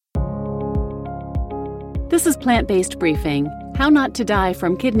This is Plant-Based Briefing, How Not to Die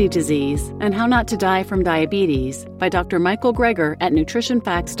from Kidney Disease and How Not to Die from Diabetes by Dr. Michael Greger at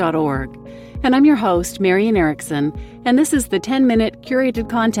nutritionfacts.org. And I'm your host, Marian Erickson, and this is the 10-minute curated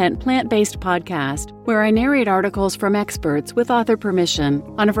content plant-based podcast where I narrate articles from experts with author permission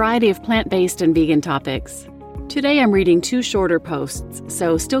on a variety of plant-based and vegan topics. Today I'm reading two shorter posts,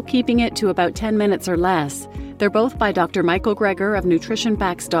 so still keeping it to about 10 minutes or less. They're both by Dr. Michael Greger of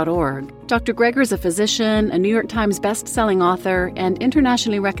nutritionfacts.org. Dr. Greger is a physician, a New York Times best-selling author, and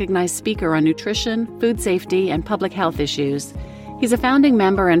internationally recognized speaker on nutrition, food safety, and public health issues. He's a founding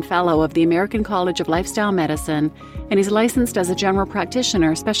member and fellow of the American College of Lifestyle Medicine, and he's licensed as a general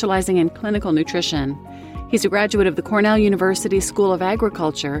practitioner specializing in clinical nutrition. He's a graduate of the Cornell University School of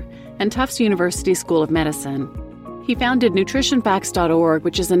Agriculture and Tufts University School of Medicine. He founded nutritionfacts.org,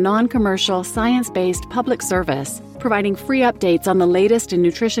 which is a non-commercial, science-based public service, providing free updates on the latest in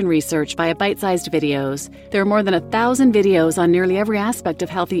nutrition research via bite-sized videos. There are more than 1,000 videos on nearly every aspect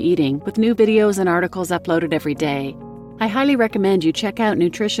of healthy eating, with new videos and articles uploaded every day. I highly recommend you check out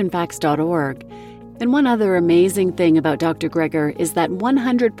nutritionfacts.org. And one other amazing thing about Dr. Greger is that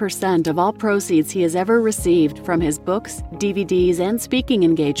 100% of all proceeds he has ever received from his books, DVDs, and speaking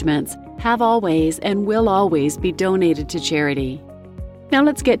engagements have always and will always be donated to charity. Now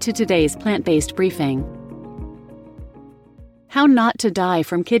let's get to today's plant-based briefing. How Not to Die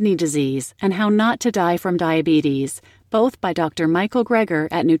from Kidney Disease and How Not to Die from Diabetes, both by Dr. Michael Greger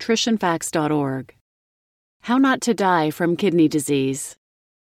at nutritionfacts.org. How Not to Die from Kidney Disease.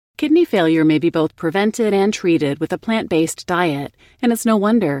 Kidney failure may be both prevented and treated with a plant-based diet, and it's no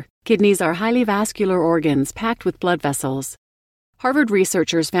wonder. Kidneys are highly vascular organs packed with blood vessels. Harvard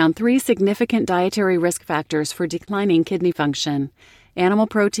researchers found 3 significant dietary risk factors for declining kidney function: animal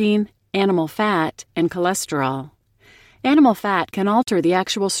protein, animal fat, and cholesterol. Animal fat can alter the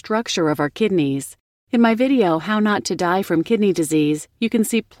actual structure of our kidneys. In my video, How Not to Die from Kidney Disease, you can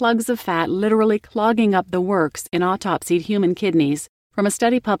see plugs of fat literally clogging up the works in autopsied human kidneys from a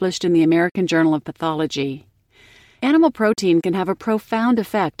study published in the American Journal of Pathology. Animal protein can have a profound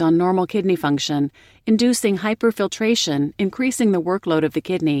effect on normal kidney function, inducing hyperfiltration, increasing the workload of the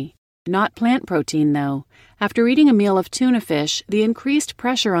kidney. Not plant protein, though. After eating a meal of tuna fish, the increased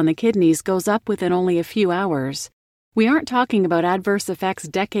pressure on the kidneys goes up within only a few hours. We aren't talking about adverse effects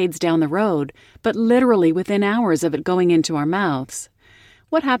decades down the road, but literally within hours of it going into our mouths.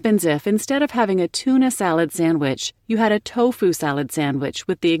 What happens if, instead of having a tuna salad sandwich, you had a tofu salad sandwich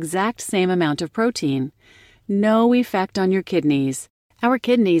with the exact same amount of protein? No effect on your kidneys. Our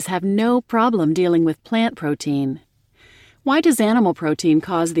kidneys have no problem dealing with plant protein. Why does animal protein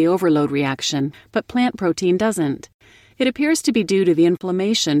cause the overload reaction, but plant protein doesn't? It appears to be due to the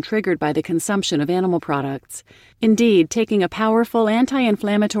inflammation triggered by the consumption of animal products. Indeed, taking a powerful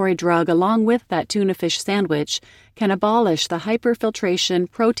anti-inflammatory drug along with that tuna fish sandwich can abolish the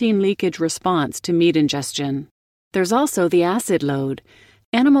hyperfiltration protein leakage response to meat ingestion. There's also the acid load.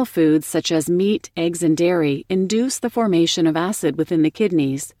 Animal foods such as meat, eggs, and dairy induce the formation of acid within the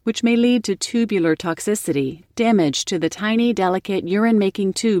kidneys, which may lead to tubular toxicity, damage to the tiny, delicate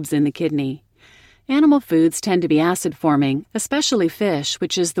urine-making tubes in the kidney. Animal foods tend to be acid-forming, especially fish,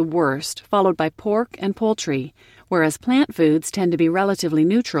 which is the worst, followed by pork and poultry, whereas plant foods tend to be relatively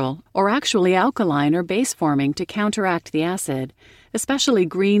neutral, or actually alkaline or base-forming to counteract the acid, especially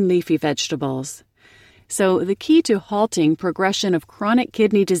green leafy vegetables. So the key to halting progression of chronic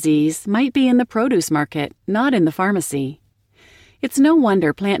kidney disease might be in the produce market, not in the pharmacy. It's no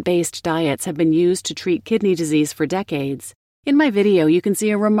wonder plant-based diets have been used to treat kidney disease for decades. In my video, you can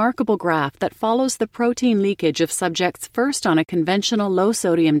see a remarkable graph that follows the protein leakage of subjects first on a conventional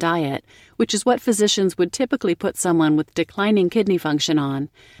low-sodium diet, which is what physicians would typically put someone with declining kidney function on,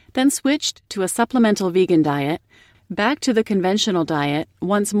 then switched to a supplemental vegan diet, back to the conventional diet,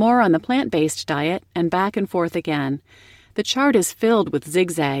 once more on the plant-based diet, and back and forth again. The chart is filled with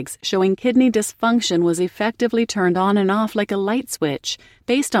zigzags, showing kidney dysfunction was effectively turned on and off like a light switch,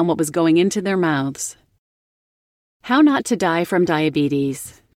 based on what was going into their mouths. How Not to Die from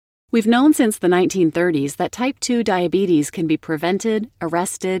Diabetes. We've known since the 1930s that type 2 diabetes can be prevented,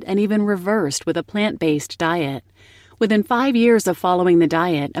 arrested, and even reversed with a plant-based diet. Within 5 years of following the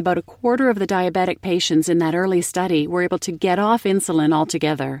diet, about a quarter of the diabetic patients in that early study were able to get off insulin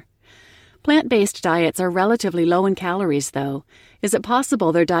altogether. Plant-based diets are relatively low in calories, though. Is it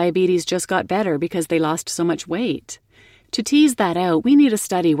possible their diabetes just got better because they lost so much weight? To tease that out, we need a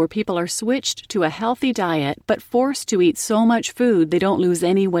study where people are switched to a healthy diet but forced to eat so much food they don't lose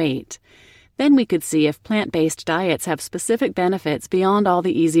any weight. Then we could see if plant-based diets have specific benefits beyond all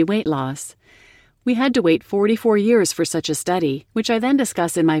the easy weight loss. We had to wait 44 years for such a study, which I then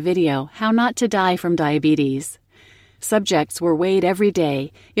discuss in my video, How Not to Die from Diabetes. Subjects were weighed every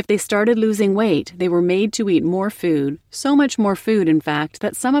day. If they started losing weight, they were made to eat more food, so much more food, in fact,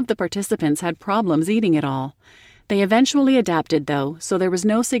 that some of the participants had problems eating it all. They eventually adapted, though, so there was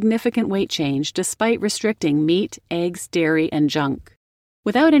no significant weight change despite restricting meat, eggs, dairy, and junk.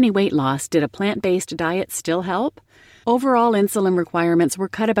 Without any weight loss, did a plant-based diet still help? Overall insulin requirements were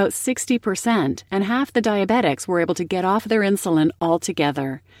cut about 60%, and half the diabetics were able to get off their insulin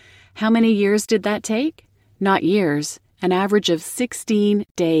altogether. How many years did that take? Not years, an average of 16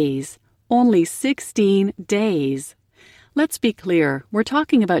 days. Only 16 days. Let's be clear, we're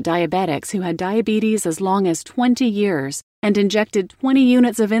talking about diabetics who had diabetes as long as 20 years and injected 20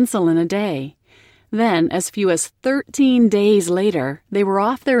 units of insulin a day. Then, as few as 13 days later, they were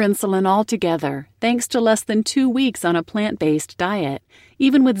off their insulin altogether, thanks to less than 2 weeks on a plant-based diet,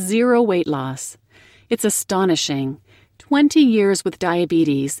 even with zero weight loss. It's astonishing. 20 years with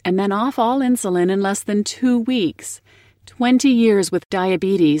diabetes and then off all insulin in less than 2 weeks. 20 years with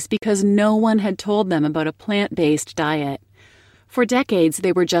diabetes because no one had told them about a plant-based diet. For decades,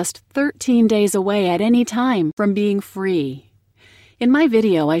 they were just 13 days away at any time from being free. In my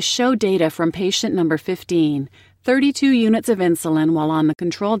video, I show data from patient number 15, 32 units of insulin while on the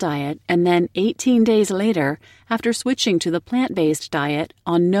control diet, and then 18 days later, after switching to the plant-based diet,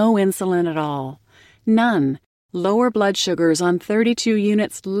 on no insulin at all. None. Lower blood sugars on 32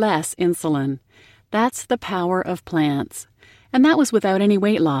 units less insulin. That's the power of plants. And that was without any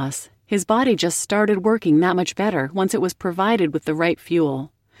weight loss. His body just started working that much better once it was provided with the right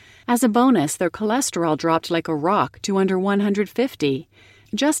fuel. As a bonus, their cholesterol dropped like a rock to under 150.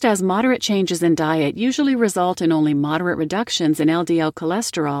 Just as moderate changes in diet usually result in only moderate reductions in LDL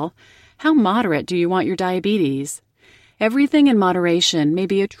cholesterol, how moderate do you want your diabetes? Everything in moderation may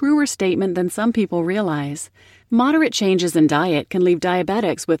be a truer statement than some people realize. Moderate changes in diet can leave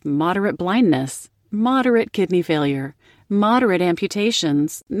diabetics with moderate blindness, moderate kidney failure, moderate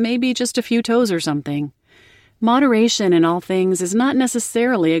amputations, maybe just a few toes or something. Moderation in all things is not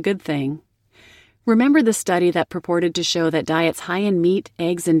necessarily a good thing. Remember the study that purported to show that diets high in meat,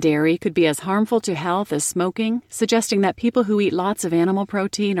 eggs, and dairy could be as harmful to health as smoking, suggesting that people who eat lots of animal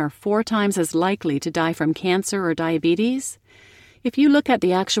protein are 4 times as likely to die from cancer or diabetes? If you look at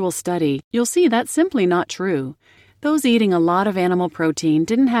the actual study, you'll see that's simply not true. Those eating a lot of animal protein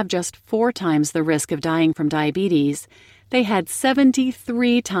didn't have just 4 times the risk of dying from diabetes. They had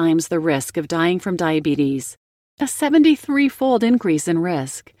 73 times the risk of dying from diabetes. A 73-fold increase in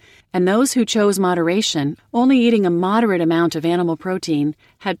risk. And those who chose moderation, only eating a moderate amount of animal protein,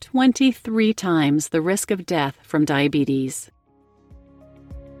 had 23 times the risk of death from diabetes.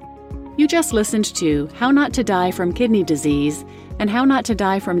 You just listened to How Not to Die from Kidney Disease and How Not to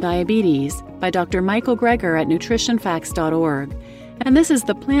Die from Diabetes by Dr. Michael Greger at nutritionfacts.org. And this is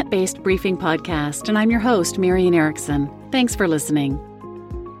the Plant-Based Briefing Podcast, and I'm your host, Marian Erickson. Thanks for listening.